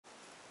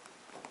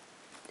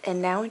And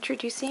now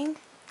introducing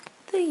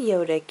the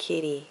Yoda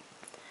Kitty.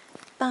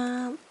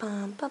 Bum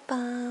bum ba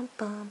bum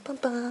bum ba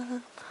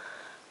bum.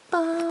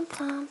 Bum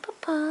bum ba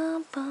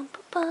bum bum ba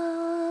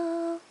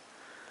bum.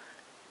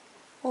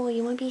 Oh,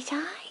 you want to be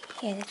shy?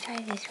 Here, let's try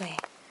this way.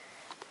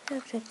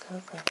 Look, look,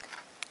 look, look.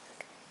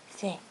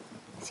 Say.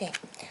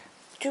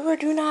 Do or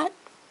do not.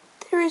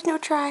 There is no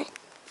try.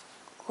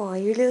 Oh,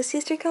 your little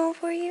sister coming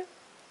for you?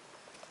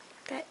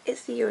 That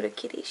is the Yoda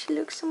Kitty. She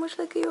looks so much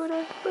like a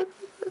Yoda. Look,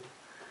 look, look.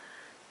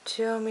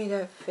 Tell me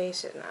that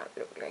face does not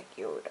look like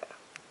Yoda.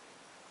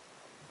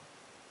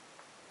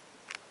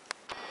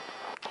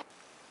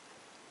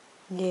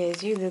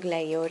 Yes, you look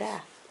like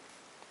Yoda.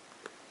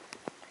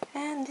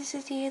 And this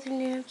is the other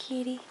little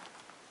kitty.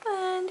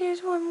 And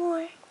there's one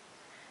more.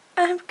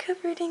 I'm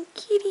covered in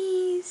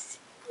kitties.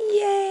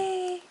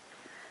 Yay!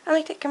 I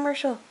like that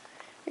commercial.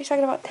 We're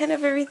talking about 10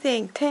 of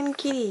everything. 10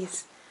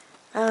 kitties.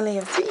 I only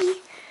have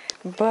 3,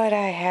 but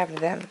I have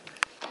them.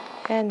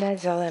 And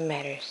that's all that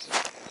matters.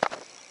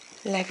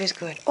 Life is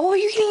good. Oh,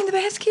 you're getting in the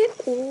basket?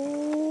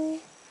 Oh.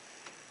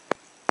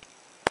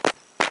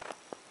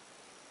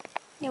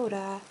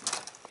 Yoda.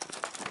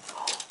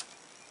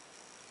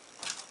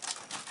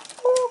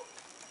 Oh.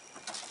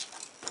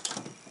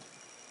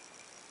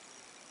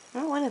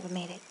 Oh, one of them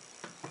made it.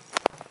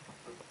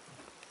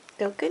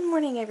 So good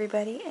morning,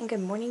 everybody, and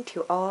good morning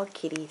to all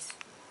kitties.